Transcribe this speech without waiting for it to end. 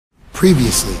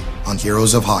Previously on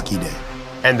Heroes of Hockey Day.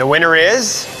 And the winner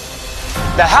is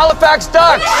the Halifax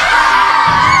Ducks!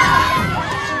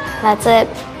 That's it.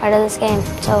 Part of this game.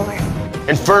 It's over.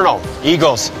 Infernal,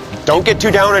 Eagles, don't get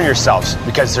too down on yourselves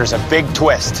because there's a big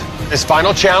twist. This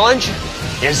final challenge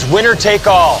is winner take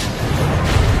all.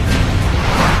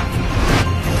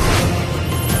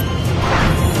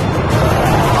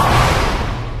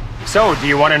 So, do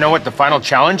you want to know what the final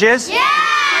challenge is? Yeah!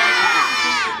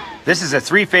 This is a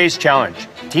three-phase challenge.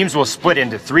 Teams will split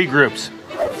into three groups.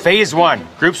 Phase 1,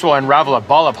 groups will unravel a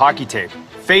ball of hockey tape.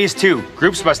 Phase 2,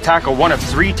 groups must tackle one of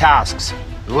three tasks.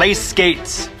 Lace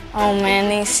skates. Oh man,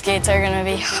 these skates are gonna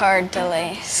be hard to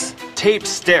lace. Tape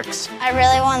sticks. I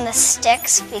really wanted the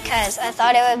sticks because I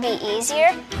thought it would be easier.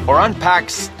 Or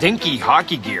unpack stinky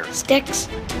hockey gear. Sticks,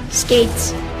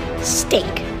 skates,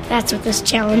 steak. That's what this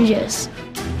challenge is.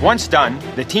 Once done,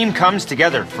 the team comes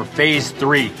together for Phase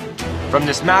 3. From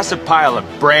this massive pile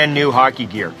of brand new hockey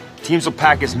gear, teams will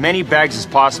pack as many bags as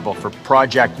possible for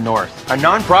Project North, a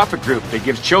non-profit group that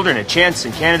gives children a chance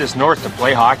in Canada's North to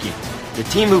play hockey. The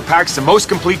team who packs the most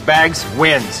complete bags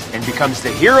wins and becomes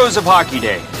the Heroes of Hockey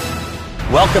Day.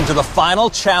 Welcome to the final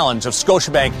challenge of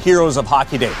Scotiabank Heroes of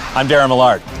Hockey Day. I'm Darren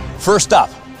Millard. First up,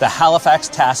 the Halifax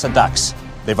Tassa Ducks.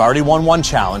 They've already won one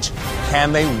challenge.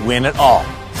 Can they win it all?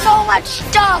 So much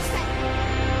stuff!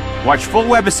 Watch full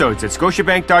webisodes at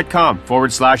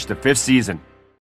scotiabank.com/the 5th season.